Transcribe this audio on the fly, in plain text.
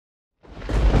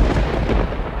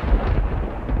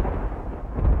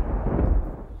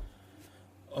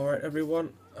Alright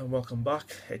everyone, and welcome back.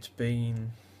 It's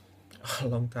been a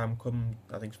long time coming.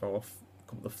 I think it's about a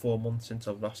couple of 4 months since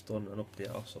I've last done an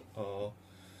update or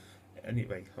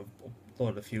anyway, I've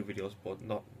uploaded a few videos but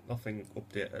nothing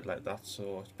updated like that,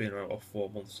 so it's been around 4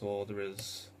 months, so there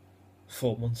is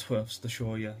 4 months worth to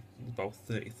show you, about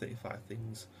 30-35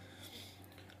 things.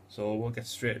 So we'll get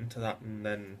straight into that and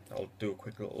then I'll do a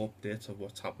quick little update of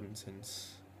what's happened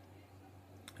since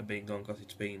I've been gone, because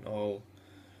it's been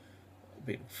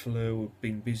flu,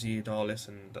 been busy and all this,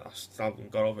 and I still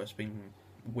haven't got over it. It's been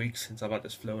weeks since I've had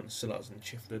this flu and it still hasn't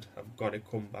shifted. I've got to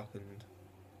come back, and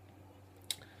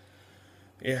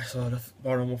yeah, so the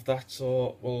bottom of that.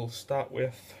 So we'll start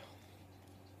with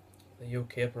the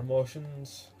UK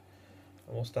promotions,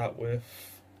 and we'll start with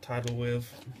Tidal Wave,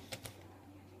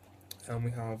 and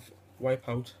we have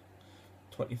Wipeout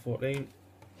 2014.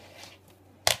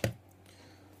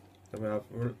 Then we have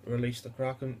Release the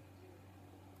Kraken.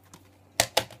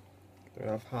 We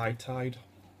have High Tide,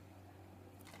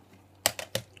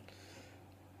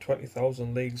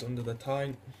 20,000 Leagues Under the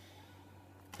Time,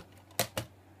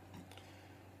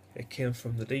 It Came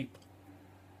From the Deep,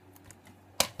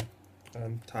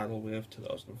 and Tidal Wave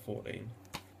 2014.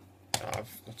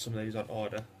 I've got some of these on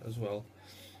order as well.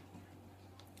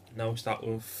 Now we start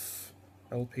with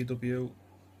LPW,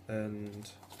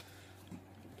 and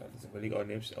that hasn't really got a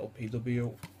name, it's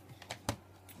LPW.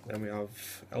 Then we have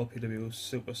LPW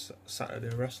Super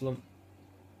Saturday Wrestling.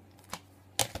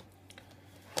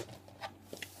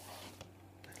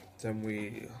 Then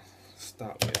we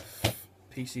start with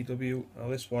PCW. Now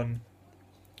this one,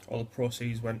 all the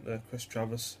proceeds went to Chris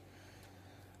Travis,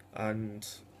 and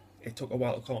it took a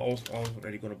while to come. I wasn't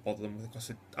really going to bother them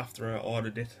because after I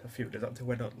ordered it a few days after,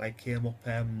 when it came up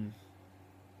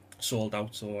sold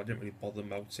out, so I didn't really bother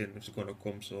them out saying it was going to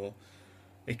come. So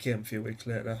it came a few weeks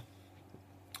later.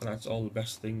 And that's all the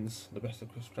best things, the best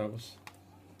of Chris Travis.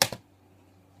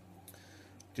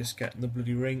 Just getting the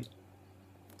bloody ring.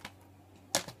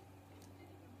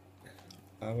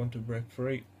 I Want to Break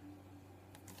Free.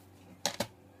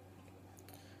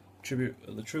 Tribute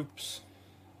of the Troops.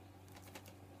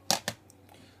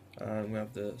 And we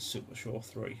have the Super Show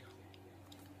 3.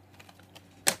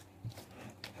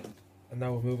 And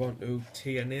now we'll move on to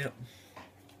TNA.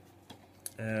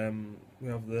 We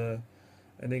have the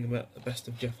Enigma, the Best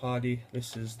of Jeff Hardy.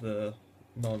 This is the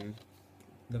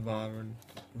non-Navarran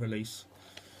release.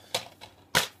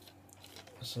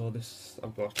 So this,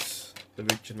 I've got the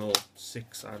original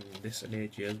 6 and this in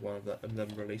 8 years, one of them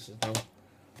releases now.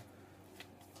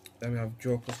 Then we have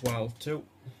Joker's Wild 2.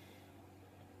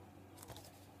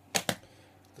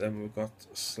 Then we've got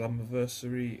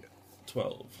Slammiversary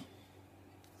 12.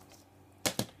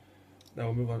 Now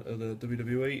we'll move on to the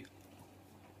WWE.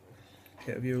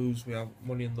 Pay-per-views, we have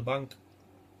Money in the Bank,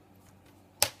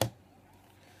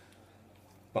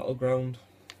 Battleground,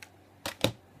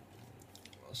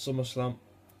 SummerSlam,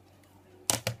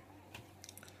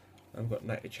 and we've got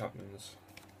Night of Champions.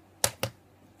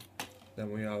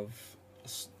 Then we have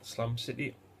Slam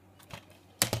City,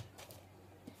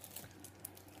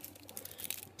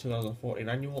 2014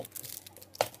 annual.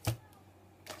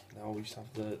 Now we just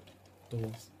have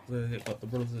they've got the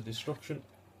Brothers of Destruction,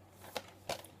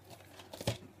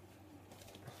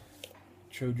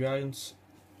 True Giants,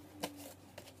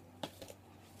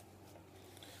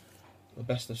 the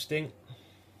Best of Sting,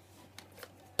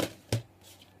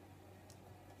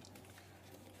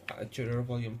 Attitude Era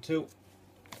Volume 2,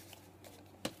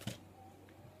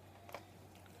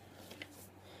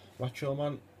 Macho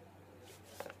Man,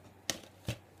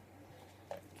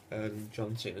 and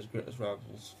John Cena's Greatest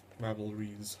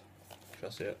Rivalries. Should I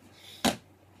say it?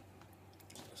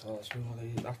 So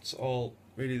that's all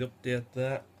really the update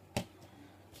there.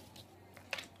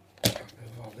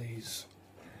 All these.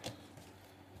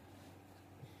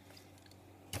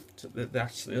 So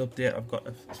that's the update. I've got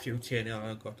a few TNA.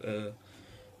 I've got a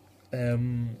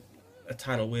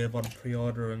Tidal Wave on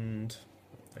pre-order and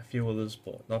a few others,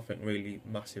 but nothing really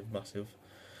massive.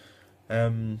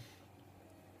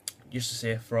 Just to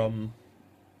say, from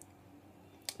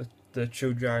the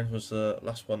True Giants was the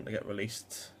last one to get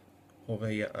released over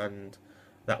here, and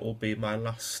that will be my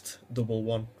last double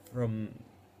one from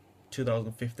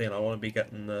 2015. I want to be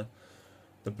getting the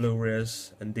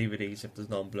Blu-rays and DVDs if there's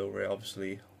no Blu-ray.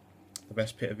 Obviously, the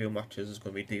best pay-per-view matches is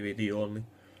going to be DVD only,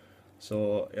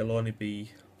 so it'll only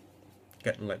be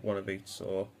getting like one of each.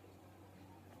 So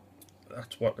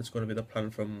that's what it's going to be the plan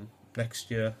from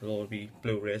next year. It'll only be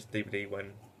Blu-rays, DVD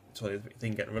when it's only the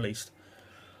thing getting released.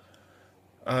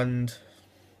 And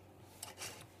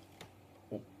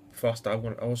first, I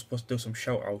was supposed to do some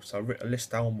shout outs. I wrote a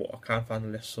list down, but I can't find the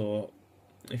list. So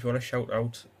if you want to shout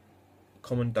out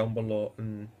comment down below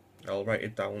and I'll write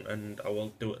it down and I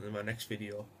will do it in my next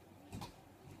video.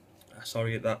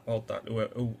 Sorry about that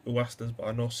who asked us, but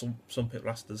I know some people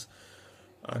asked us,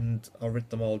 and I'll write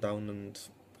them all down and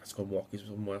let's go walk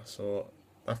somewhere. So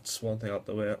that's one thing out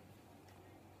the way.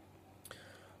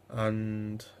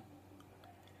 And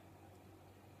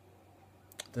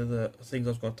the other things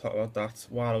I was going to talk about, that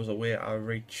while I was away I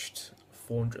reached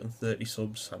 430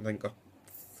 subs. I think I got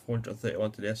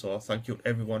 431 today, so thank you to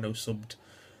everyone who subbed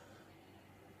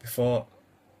before.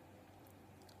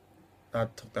 I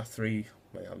took that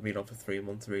I've been on for 3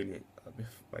 months really. I've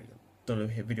done a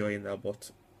video in there,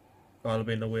 but while I've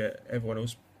been away, everyone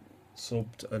who's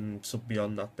subbed and subbed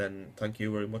beyond that, then thank you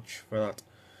very much for that.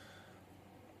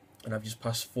 And I've just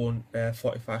passed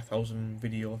 45,000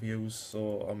 video views,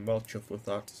 so I'm well chuffed with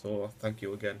that, so thank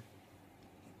you again.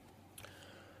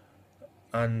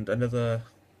 And another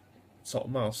sort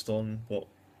of milestone, but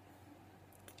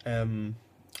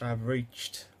I've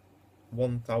reached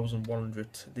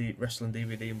 1,100 the wrestling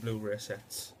DVD and Blu-ray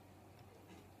sets,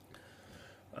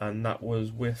 and that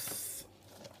was with,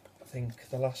 I think,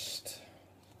 the last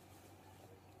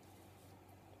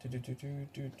I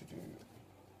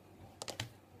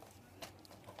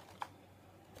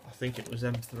think it was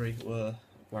M3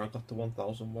 where I got to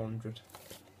 1,100,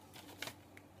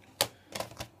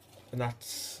 and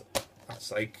that's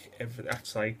like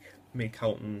me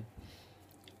counting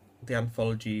the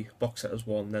anthology box set as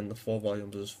one, then the 4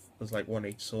 volumes as like one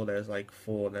each, so there's like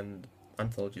 4, then the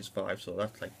anthology is 5, so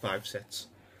that's like 5 sets.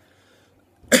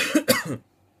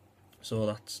 So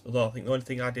that's, although I think the only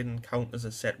thing I didn't count as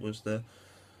a set was the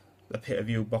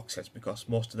pay-per-view box sets, because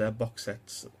most of their box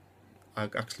sets I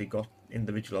actually got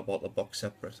individual. I bought the box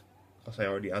separate because I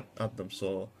already had them,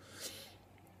 so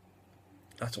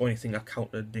that's the only thing I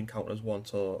didn't count as one.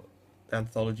 So the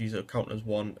anthologies are counted as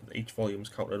one, each volume is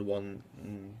counted as one,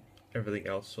 and everything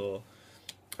else. So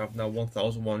I have now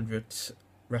 1,100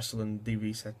 wrestling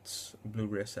DVD sets,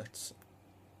 Blu-ray sets.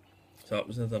 So that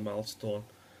was another milestone.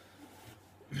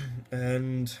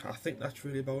 And I think that's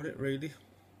really about it, really.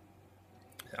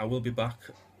 I will be back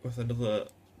with another,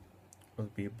 will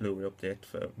be a Blu-ray update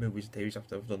for movies and TVs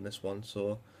after I've done this one.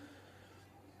 So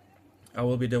I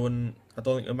will be doing, I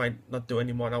don't think I might not do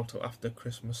any more now till after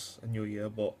Christmas and New Year,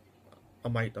 but I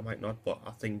might not, but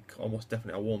I think almost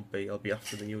definitely I won't be. I'll be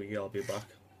after the New Year, I'll be back.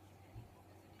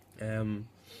 Some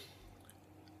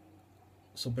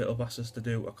people have asked us to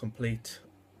do a complete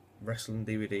wrestling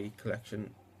DVD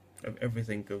collection of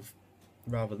everything,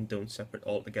 rather than doing separate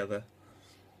altogether.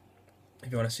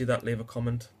 If you want to see that, leave a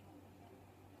comment,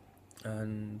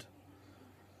 and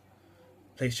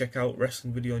please check out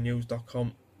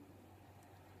wrestlingvideonews.com.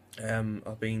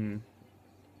 I've been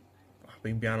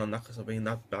behind on that because I've been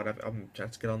that bad. I haven't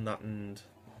tried to get on that, and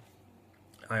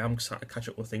I am starting to catch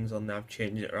up with things on there. I've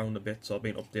changed it around a bit, so I've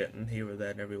been updating here and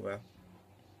there and everywhere.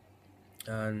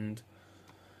 And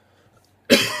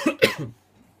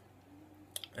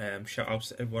shout out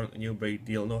to everyone at the New Breed.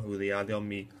 You'll know who they are. They're on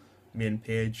my main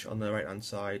page on the right hand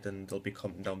side, and they'll be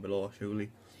commenting down below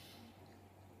surely.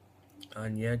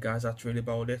 And yeah, guys, that's really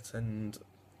about it. And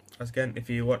as again, if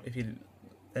you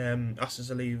ask us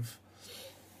to leave,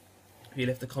 if you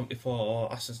left a comment before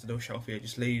or asked us to do a shout for you,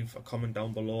 just leave a comment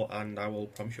down below, and I will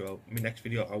promise you, in my next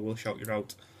video I will shout you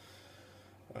out,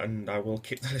 and I will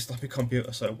keep the list on my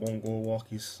computer so it won't go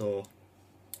walkies. So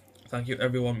thank you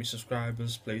everyone, my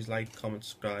subscribers. Please like, comment,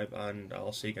 subscribe, and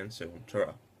I'll see you again soon.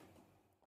 Ta-ra.